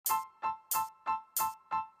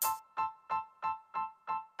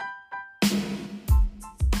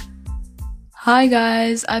Hi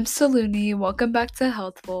guys, I'm Saluni. Welcome back to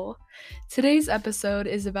Healthful. Today's episode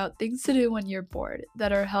is about things to do when you're bored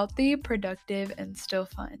that are healthy, productive, and still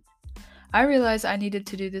fun. I realized I needed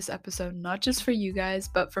to do this episode not just for you guys,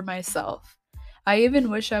 but for myself. I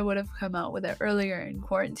even wish I would have come out with it earlier in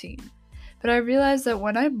quarantine. But I realized that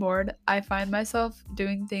when I'm bored, I find myself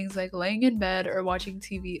doing things like laying in bed or watching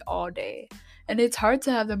TV all day, and it's hard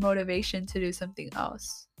to have the motivation to do something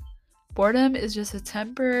else. Boredom is just a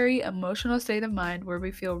temporary emotional state of mind where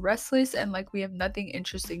we feel restless and like we have nothing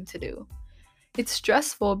interesting to do. It's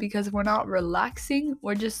stressful because we're not relaxing,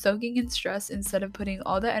 we're just soaking in stress instead of putting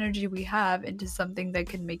all the energy we have into something that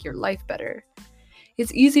can make your life better.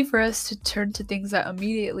 It's easy for us to turn to things that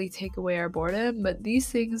immediately take away our boredom, but these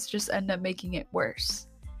things just end up making it worse.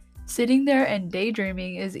 Sitting there and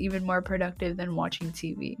daydreaming is even more productive than watching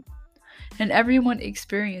TV. And everyone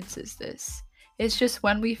experiences this. It's just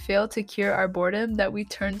when we fail to cure our boredom that we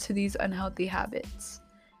turn to these unhealthy habits.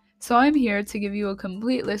 So I'm here to give you a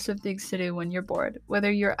complete list of things to do when you're bored,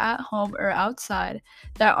 whether you're at home or outside,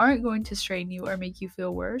 that aren't going to strain you or make you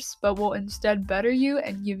feel worse, but will instead better you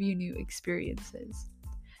and give you new experiences.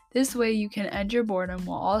 This way, you can end your boredom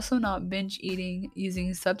while also not binge eating,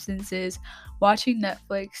 using substances, watching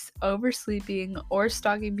Netflix, oversleeping, or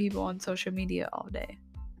stalking people on social media all day.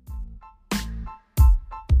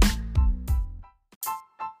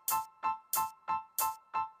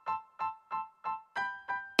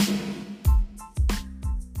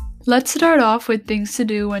 Let's start off with things to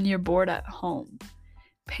do when you're bored at home.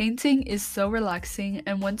 Painting is so relaxing,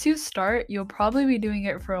 and once you start, you'll probably be doing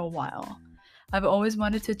it for a while. I've always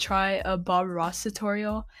wanted to try a Bob Ross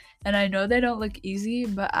tutorial, and I know they don't look easy,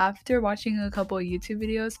 but after watching a couple of YouTube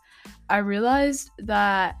videos, I realized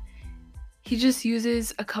that he just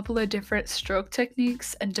uses a couple of different stroke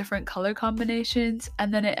techniques and different color combinations,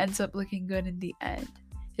 and then it ends up looking good in the end.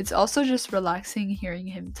 It's also just relaxing hearing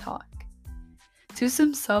him talk. Do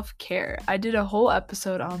some self care. I did a whole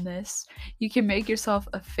episode on this. You can make yourself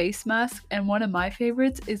a face mask, and one of my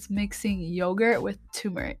favorites is mixing yogurt with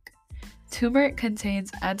turmeric. Turmeric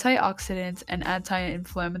contains antioxidants and anti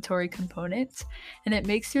inflammatory components, and it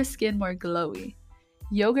makes your skin more glowy.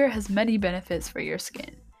 Yogurt has many benefits for your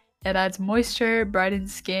skin. It adds moisture,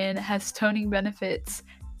 brightens skin, has toning benefits,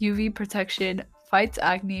 UV protection, fights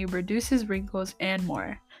acne, reduces wrinkles, and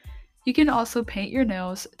more. You can also paint your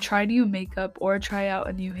nails, try new makeup, or try out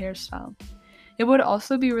a new hairstyle. It would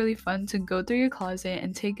also be really fun to go through your closet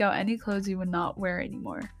and take out any clothes you would not wear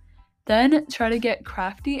anymore. Then try to get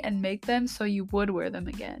crafty and make them so you would wear them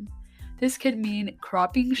again. This could mean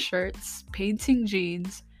cropping shirts, painting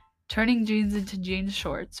jeans, turning jeans into jean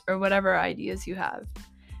shorts, or whatever ideas you have.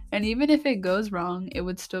 And even if it goes wrong, it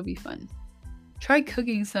would still be fun. Try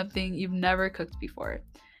cooking something you've never cooked before.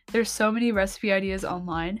 There's so many recipe ideas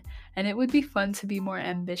online, and it would be fun to be more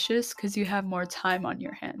ambitious because you have more time on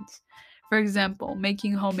your hands. For example,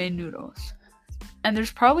 making homemade noodles. And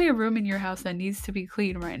there's probably a room in your house that needs to be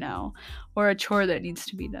cleaned right now, or a chore that needs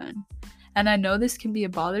to be done. And I know this can be a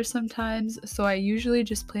bother sometimes, so I usually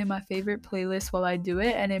just play my favorite playlist while I do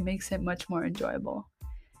it, and it makes it much more enjoyable.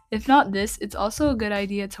 If not this, it's also a good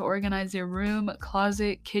idea to organize your room,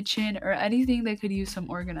 closet, kitchen, or anything that could use some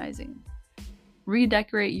organizing.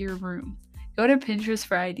 Redecorate your room. Go to Pinterest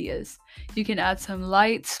for ideas. You can add some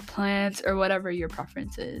lights, plants, or whatever your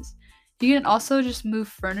preference is. You can also just move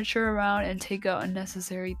furniture around and take out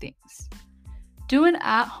unnecessary things. Do an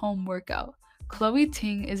at home workout. Chloe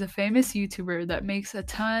Ting is a famous YouTuber that makes a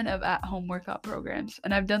ton of at home workout programs,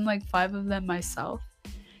 and I've done like 5 of them myself.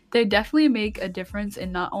 They definitely make a difference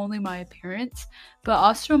in not only my appearance, but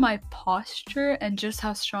also my posture and just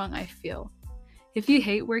how strong I feel. If you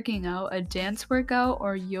hate working out, a dance workout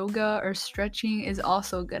or yoga or stretching is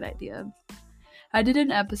also a good idea. I did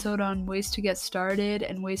an episode on ways to get started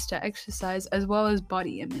and ways to exercise as well as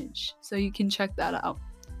body image, so you can check that out.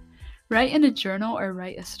 Write in a journal or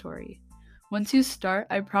write a story. Once you start,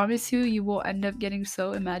 I promise you will end up getting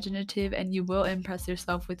so imaginative and you will impress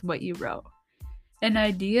yourself with what you wrote. An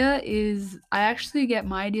idea is I actually get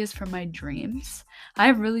my ideas from my dreams. I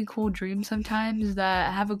have really cool dreams sometimes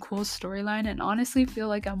that have a cool storyline and honestly feel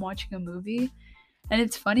like I'm watching a movie. And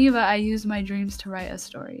it's funny, but I use my dreams to write a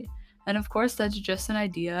story. And of course, that's just an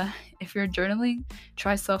idea. If you're journaling,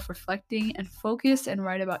 try self reflecting and focus and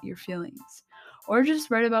write about your feelings. Or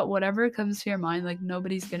just write about whatever comes to your mind, like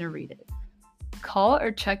nobody's gonna read it. Call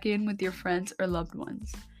or check in with your friends or loved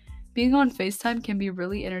ones. Being on FaceTime can be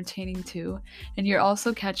really entertaining too, and you're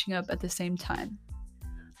also catching up at the same time.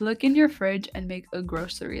 Look in your fridge and make a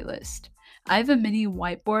grocery list. I have a mini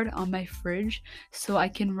whiteboard on my fridge so I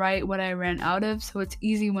can write what I ran out of so it's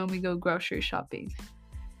easy when we go grocery shopping.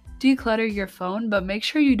 Declutter your phone, but make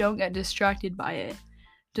sure you don't get distracted by it.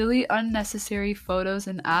 Delete unnecessary photos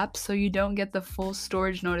and apps so you don't get the full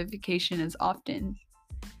storage notification as often.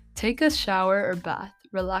 Take a shower or bath,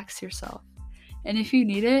 relax yourself. And if you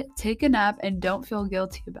need it, take a nap and don't feel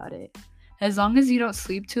guilty about it. As long as you don't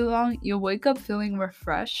sleep too long, you'll wake up feeling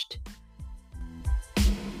refreshed.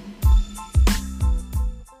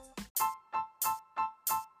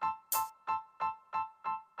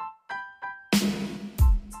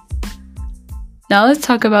 Now let's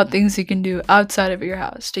talk about things you can do outside of your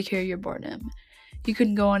house to cure your boredom. You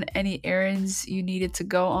can go on any errands you needed to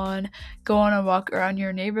go on a walk around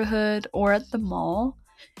your neighborhood or at the mall.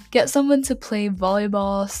 Get someone to play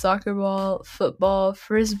volleyball, soccer ball, football,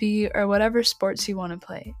 frisbee, or whatever sports you want to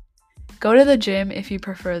play. Go to the gym if you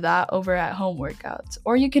prefer that over at home workouts,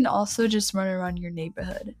 or you can also just run around your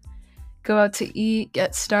neighborhood. Go out to eat,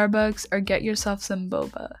 get Starbucks, or get yourself some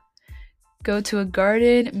boba. Go to a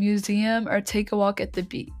garden, museum, or take a walk at the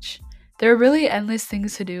beach. There are really endless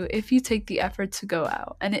things to do if you take the effort to go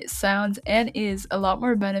out, and it sounds and is a lot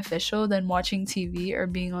more beneficial than watching TV or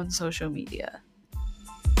being on social media.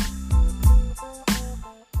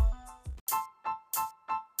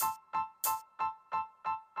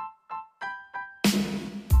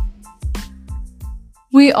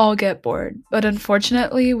 We all get bored, but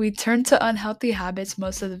unfortunately, we turn to unhealthy habits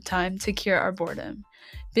most of the time to cure our boredom.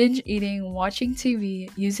 Binge eating, watching TV,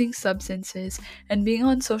 using substances, and being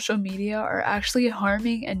on social media are actually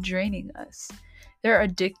harming and draining us. They're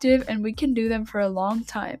addictive and we can do them for a long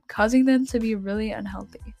time, causing them to be really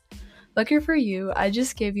unhealthy. Lucky for you, I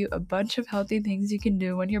just gave you a bunch of healthy things you can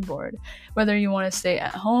do when you're bored, whether you want to stay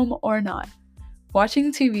at home or not.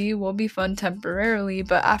 Watching TV will be fun temporarily,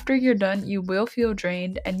 but after you're done, you will feel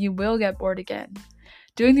drained and you will get bored again.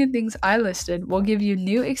 Doing the things I listed will give you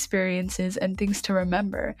new experiences and things to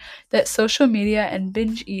remember that social media and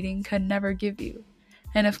binge eating could never give you.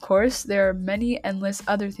 And of course, there are many endless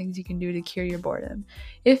other things you can do to cure your boredom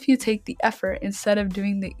if you take the effort instead of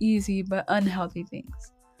doing the easy but unhealthy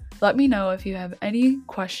things. Let me know if you have any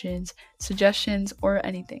questions, suggestions, or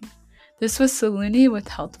anything. This was Saluni with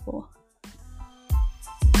Healthful.